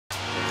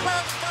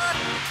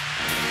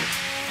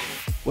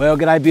Well,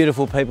 g'day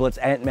beautiful people, it's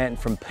Manton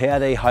from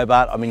PRD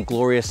Hobart. I'm in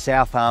glorious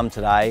South Arm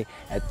today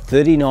at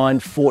 39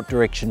 Fort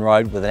Direction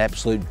Road with an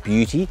absolute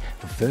beauty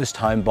for first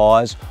home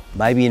buyers,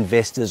 maybe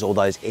investors or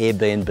those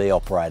Airbnb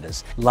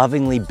operators.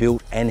 Lovingly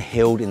built and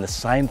held in the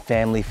same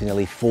family for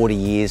nearly 40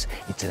 years.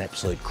 It's an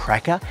absolute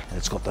cracker and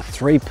it's got the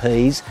 3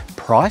 Ps: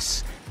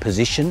 price,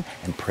 position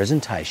and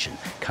presentation.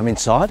 Come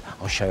inside,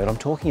 I'll show you what I'm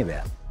talking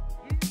about.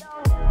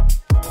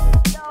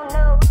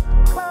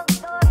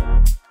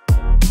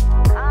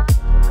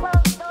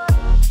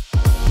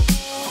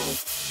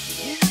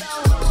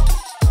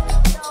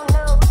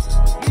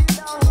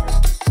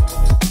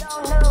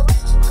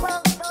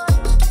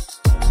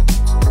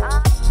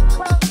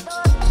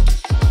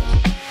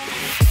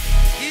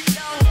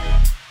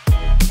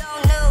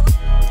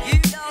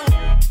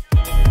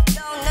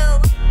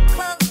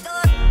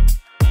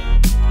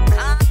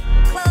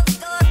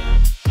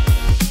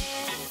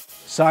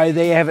 So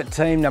there you have it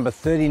team, number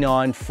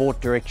 39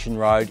 Fort Direction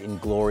Road in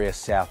glorious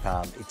South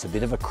Arm. It's a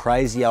bit of a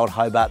crazy old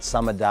Hobart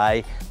summer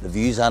day. The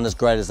views aren't as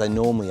great as they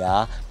normally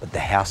are, but the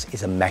house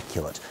is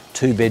immaculate.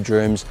 2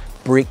 bedrooms,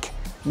 brick,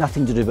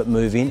 nothing to do but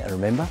move in. And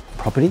remember,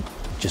 property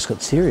just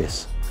got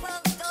serious.